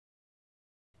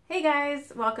Hey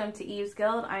guys, welcome to Eve's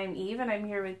Guild. I'm Eve and I'm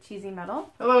here with Cheesy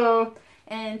Metal. Hello.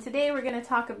 And today we're going to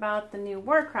talk about the new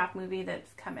Warcraft movie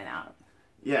that's coming out.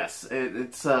 Yes,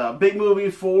 it's a big movie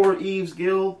for Eve's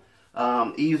Guild.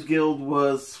 Eve's Guild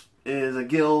is a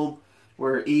guild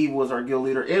where Eve was our guild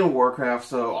leader in Warcraft,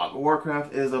 so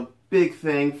Warcraft is a big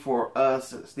thing for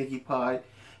us at Sneaky Pie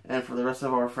and for the rest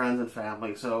of our friends and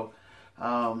family. So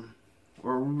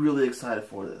we're really excited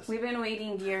for this. We've been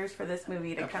waiting years for this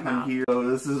movie to come out. So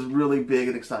this is really big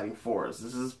and exciting for us.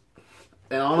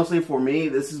 And honestly, for me,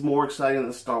 this is more exciting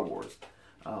than Star Wars.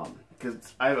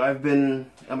 Because I've been,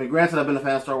 granted, I've been a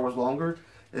fan of Star Wars longer.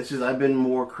 It's just I've been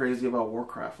more crazy about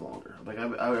Warcraft longer. Like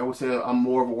I would say I'm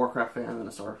more of a Warcraft fan than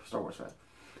a Star Wars fan.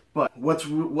 But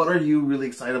what are you really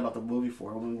excited about the movie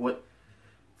for? I mean,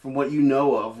 from what you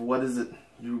know of, what is it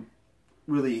you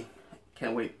really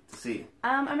can't wait to see?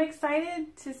 I'm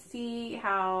excited to see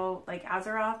how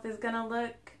Azeroth is gonna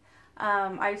look.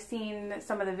 I've seen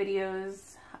some of the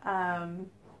videos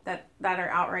that are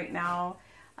out right now.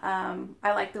 I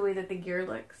like the way that the gear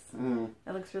looks.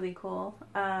 It looks really cool.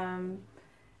 And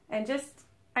just,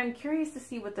 I'm curious to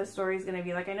see what the story is going to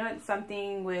be like. I know it's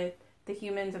something with the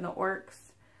humans and the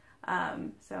orcs.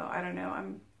 So I don't know.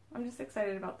 I'm just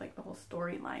excited about the whole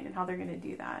storyline and how they're going to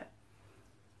do that.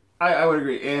 I would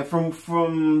agree. And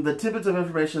from the tidbits of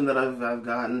information that I've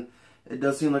gotten, it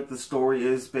does seem like the story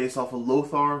is based off of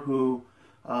Lothar, who,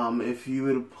 if you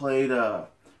had played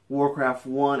Warcraft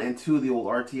 1 and 2, the old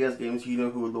RTS games, you know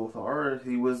who Lothar is.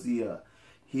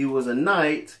 He was a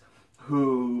knight he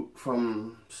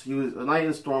was a knight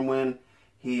in Stormwind.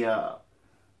 He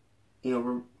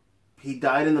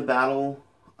died in the battle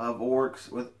of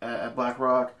orcs at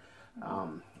Blackrock,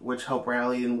 which helped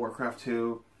rally in Warcraft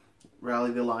 2,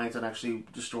 rally the alliance and actually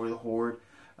destroy the Horde.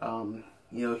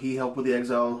 He helped with the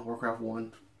exile in Warcraft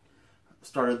 1,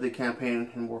 started the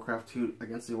campaign in Warcraft 2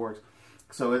 against the orcs.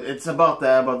 So it's about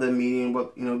them meeting,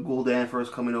 about Gul'dan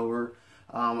first coming over.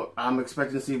 I'm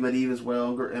expecting to see Medivh as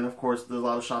well, and of course there's a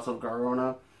lot of shots of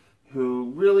Garona,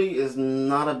 who really is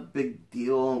not a big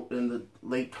deal in the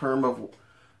late term of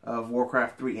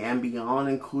Warcraft 3 and beyond,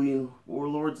 including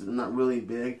Warlords. Not really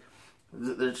big.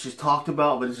 She's talked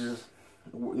about, but it's just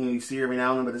you see her every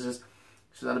now and then, but she's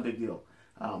not a big deal.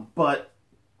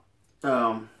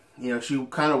 She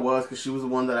kind of was, because she was the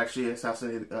one that actually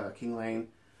assassinated King Lane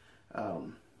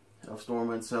of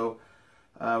Stormwind. So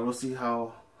we'll see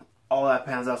how all that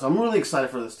pans out. So I'm really excited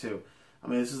for this too.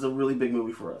 This is a really big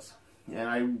movie for us, and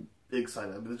I'm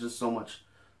excited. There's just so much,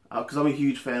 because I'm a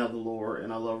huge fan of the lore,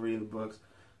 and I love reading the books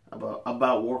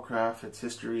about Warcraft, its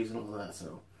histories, and all that.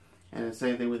 So, and the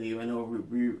same thing with you. I know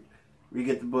we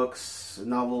get the books,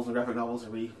 novels, and graphic novels,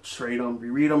 and we trade them. We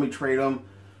read them, we trade them.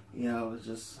 It's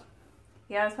just.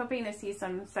 Yeah, I was hoping to see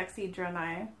some sexy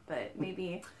Draenei, but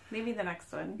maybe the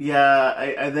next one. Yeah,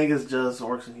 I think it's just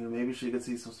orcs and humans. Maybe she could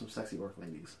see some sexy orc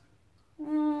ladies.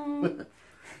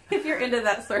 If you're into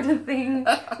that sort of thing,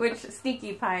 which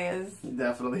Sneaky Pie is.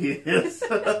 Definitely is.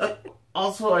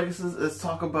 Also, I guess let's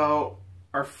talk about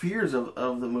our fears of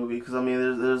the movie, because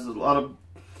there's a lot of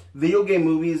video game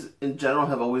movies in general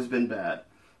have always been bad.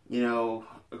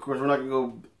 Of course, we're not going to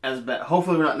go as bad.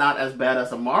 Hopefully, we're not as bad as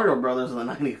the Mario Brothers in the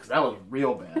 90s, because that was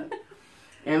real bad.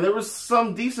 And there was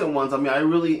some decent ones. I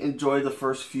really enjoyed the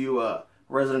first few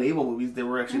Resident Evil movies. They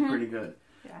were actually pretty good.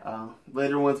 Yeah.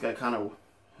 Later ones got kind of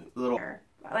little.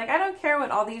 I don't care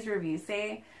what all these reviews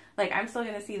say. I'm still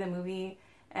going to see the movie,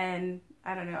 and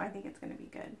I don't know. I think it's going to be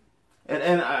good.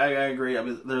 And I agree.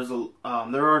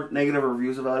 There are negative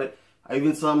reviews about it.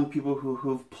 Even some people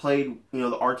who've played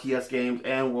the RTS games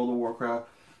and World of Warcraft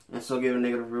and still gave a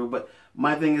negative review. But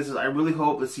my thing is I really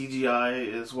hope the CGI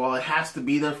is, while it has to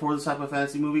be there for this type of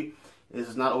fantasy movie,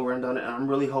 is not over and done. And I'm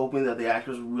really hoping that the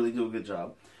actors really do a good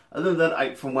job. Other than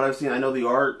that, from what I've seen, I know the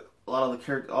art, all of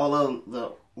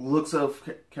the looks of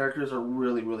characters are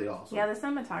really, really awesome. Yeah, the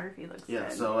cinematography looks good. Yeah,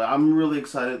 so I'm really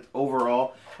excited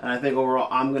overall, and I think overall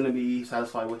I'm going to be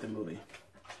satisfied with the movie.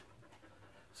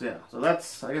 So yeah,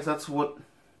 I guess that's what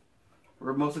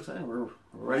we're most excited. We're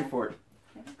ready for it.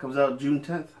 Yeah. It comes out June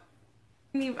 10th.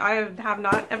 I have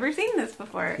not ever seen this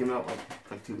before. It came out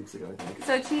like 2 weeks ago, I think.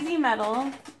 So Cheesy Metal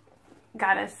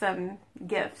got us some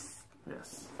gifts.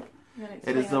 Yes.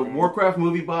 It is the Warcraft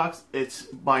movie box. It's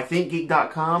by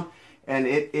ThinkGeek.com, and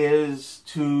it is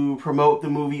to promote the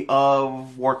movie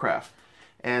of Warcraft.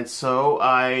 And so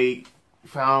I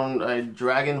found a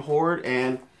Dragon Horde,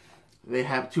 and they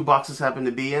have 2 boxes happen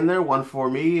to be in there. One for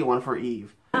me, and one for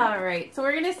Eve. Alright, so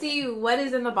we're going to see what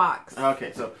is in the box.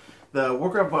 Okay, so the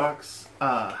Warcraft box,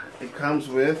 it comes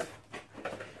with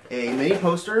a mini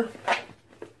poster.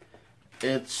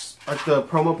 It's like the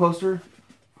promo poster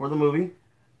for the movie.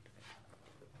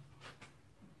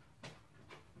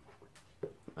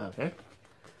 Okay.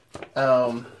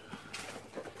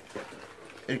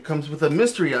 It comes with a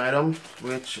mystery item,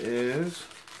 which is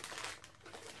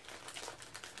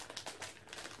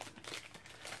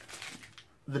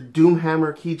the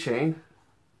Doomhammer keychain.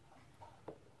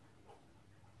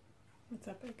 That's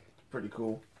epic. Pretty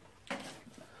cool.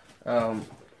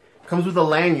 Comes with a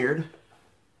lanyard.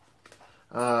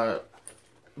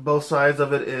 Both sides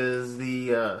of it is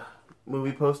the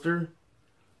movie poster.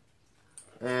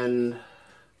 And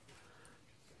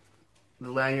the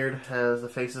lanyard has the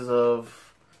faces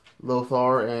of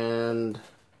Lothar and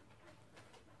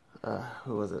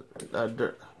who was it?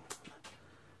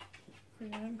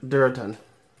 Duratan.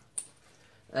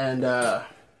 And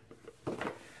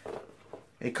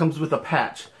it comes with a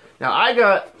patch. Now I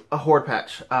got a Horde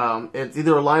patch. It's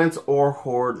either Alliance or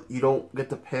Horde. You don't get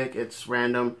to pick. It's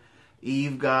random.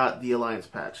 Eve got the Alliance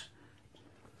patch.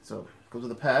 So it goes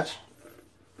with a patch.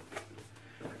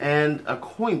 And a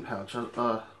coin pouch.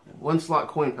 One slot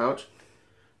coin pouch.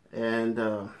 And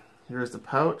here's the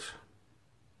pouch.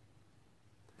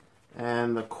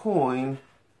 And the coin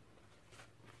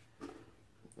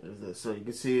is this. So you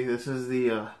can see this is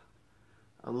the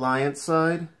Alliance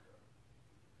side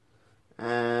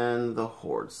and the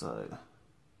Horde side.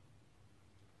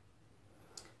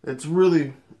 It's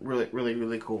really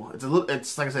cool.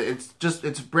 It's like I said,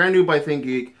 it's brand new by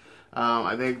ThinkGeek.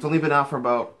 I think it's only been out for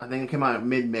about, I think it came out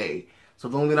mid-May. So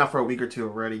it's only been out for a week or two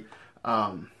already.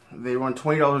 They run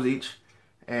 $20 each,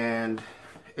 and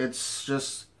it's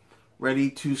just ready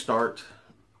to start.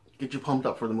 Get you pumped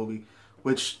up for the movie,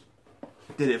 which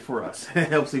did it for us. It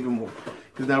helps even more,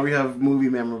 because now we have movie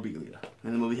memorabilia,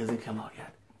 and the movie hasn't come out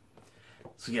yet.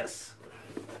 So yes.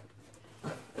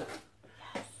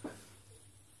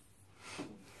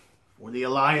 For the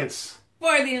Alliance.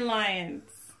 For the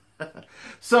Alliance.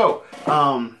 So,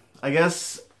 I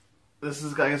guess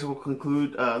we'll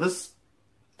conclude this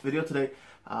video today.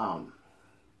 As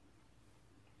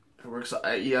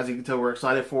you can tell, we're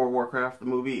excited for Warcraft, the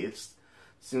movie. It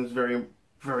seems very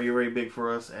big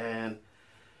for us, and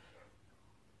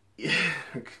yeah,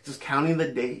 just counting the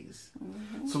days.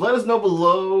 Mm-hmm. So let us know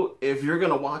below if you're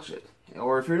gonna watch it,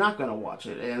 or if you're not gonna watch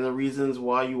it, and the reasons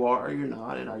why you are or you're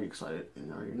not, and are you excited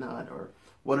and are you not, or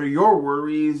what are your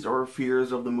worries or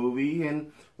fears of the movie,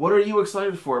 and what are you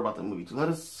excited for about the movie? So let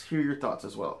us hear your thoughts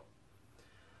as well.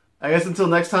 I guess until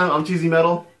next time, I'm Cheesy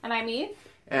Metal. And I'm Eve.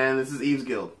 And this is Eve's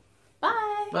Guild.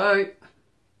 Bye. Bye.